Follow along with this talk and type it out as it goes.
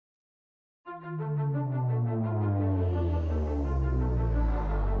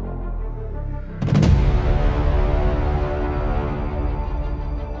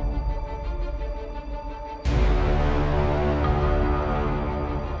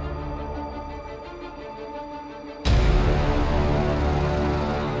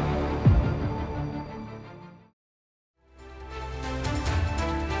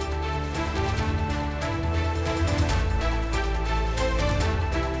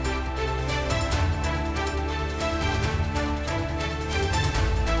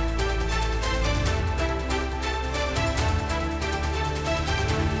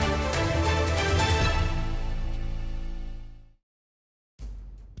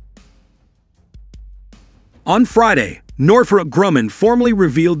On Friday, Northrop Grumman formally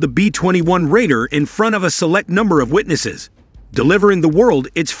revealed the B-21 Raider in front of a select number of witnesses, delivering the world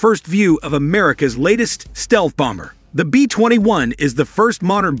its first view of America's latest stealth bomber. The B-21 is the first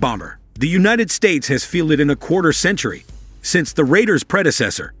modern bomber the United States has fielded in a quarter century, since the Raider's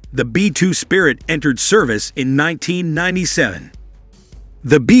predecessor, the B-2 Spirit, entered service in 1997.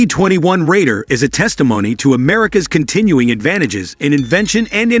 The B-21 Raider is a testimony to America's continuing advantages in invention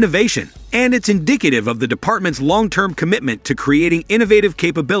and innovation, and it's indicative of the department's long-term commitment to creating innovative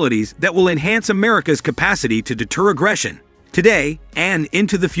capabilities that will enhance America's capacity to deter aggression, today and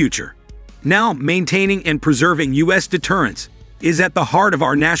into the future. Now, maintaining and preserving U.S. deterrence is at the heart of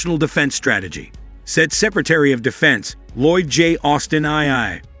our national defense strategy, said Secretary of Defense Lloyd J. Austin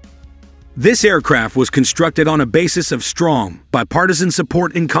II. This aircraft was constructed on a basis of strong, bipartisan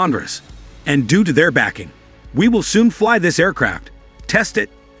support in Congress, and due to their backing, we will soon fly this aircraft, test it,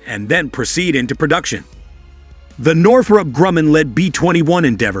 and then proceed into production. The Northrop Grumman-led B-21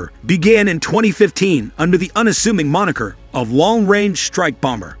 endeavor began in 2015 under the unassuming moniker of Long Range Strike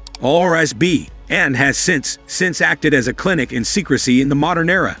Bomber, LRSB, and has since acted as a clinic in secrecy in the modern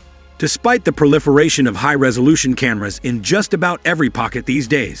era. Despite the proliferation of high-resolution cameras in just about every pocket these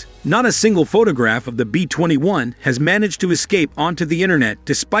days, not a single photograph of the B-21 has managed to escape onto the internet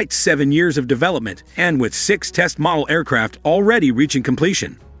despite 7 years of development and with 6 test model aircraft already reaching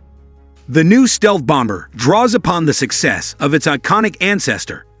completion. The new stealth bomber draws upon the success of its iconic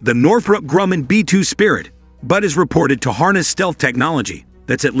ancestor, the Northrop Grumman B-2 Spirit, but is reported to harness stealth technology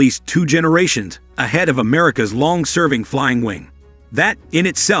that's at least 2 generations ahead of America's long-serving flying wing. That, in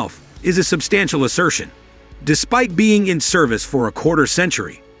itself, is a substantial assertion. Despite being in service for a quarter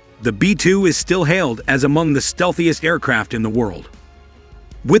century, the B-2 is still hailed as among the stealthiest aircraft in the world.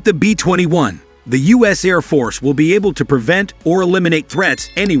 With the B-21, the U.S. Air Force will be able to prevent or eliminate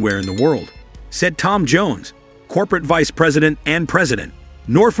threats anywhere in the world, said Tom Jones, Corporate Vice President and President,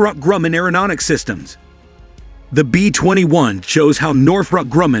 Northrop Grumman Aeronautics Systems. The B-21 shows how Northrop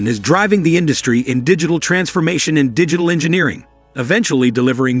Grumman is driving the industry in digital transformation and digital engineering, eventually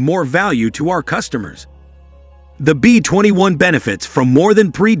delivering more value to our customers. The B-21 benefits from more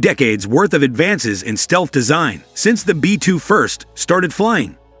than 3 decades worth of advances in stealth design since the B-2 first started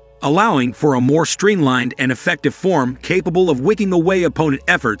flying, allowing for a more streamlined and effective form capable of wicking away opponent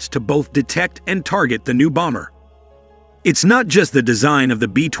efforts to both detect and target the new bomber. It's not just the design of the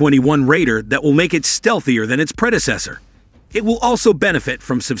B-21 Raider that will make it stealthier than its predecessor. It will also benefit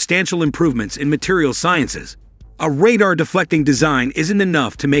from substantial improvements in material sciences. A radar-deflecting design isn't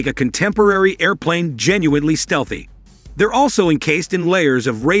enough to make a contemporary airplane genuinely stealthy. They're also encased in layers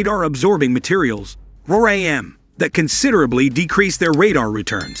of radar-absorbing materials, RAM, that considerably decrease their radar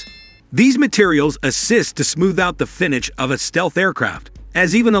returns. These materials assist to smooth out the finish of a stealth aircraft,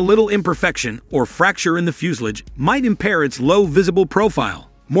 as even a little imperfection or fracture in the fuselage might impair its low visible profile.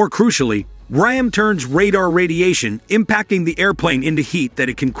 More crucially, RAM turns radar radiation, impacting the airplane into heat that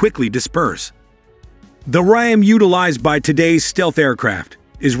it can quickly disperse. The RAM utilized by today's stealth aircraft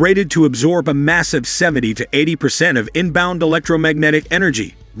is rated to absorb a massive 70 to 80% of inbound electromagnetic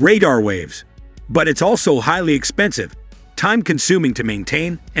energy, radar waves. But it's also highly expensive, time-consuming to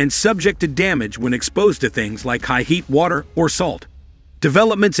maintain, and subject to damage when exposed to things like high heat water or salt.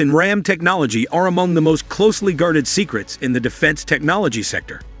 Developments in RAM technology are among the most closely guarded secrets in the defense technology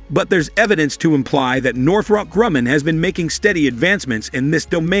sector. But there's evidence to imply that Northrop Grumman has been making steady advancements in this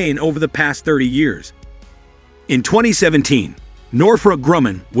domain over the past 30 years. In 2017, Northrop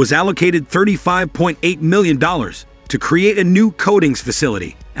Grumman was allocated $35.8 million to create a new coatings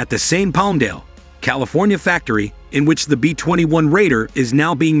facility at the same Palmdale, California factory in which the B-21 Raider is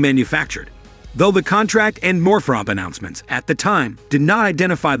now being manufactured. Though the contract and Northrop announcements at the time did not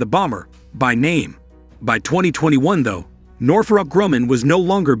identify the bomber by name. By 2021, though, Northrop Grumman was no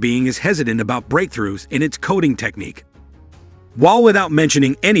longer being as hesitant about breakthroughs in its coating technique. While without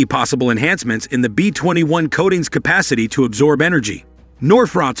mentioning any possible enhancements in the B-21 coating's capacity to absorb energy,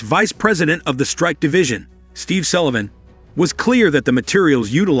 Northrop's vice president of the Strike Division, Steve Sullivan, was clear that the materials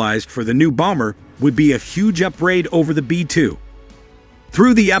utilized for the new bomber would be a huge upgrade over the B-2.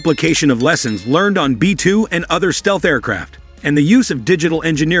 Through the application of lessons learned on B-2 and other stealth aircraft, and the use of digital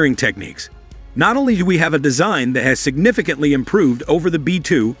engineering techniques, not only do we have a design that has significantly improved over the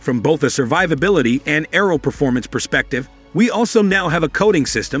B-2 from both a survivability and aero performance perspective, we also now have a coding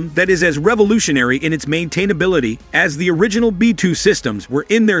system that is as revolutionary in its maintainability as the original B-2 systems were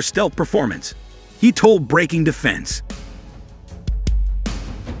in their stealth performance, he told Breaking Defense.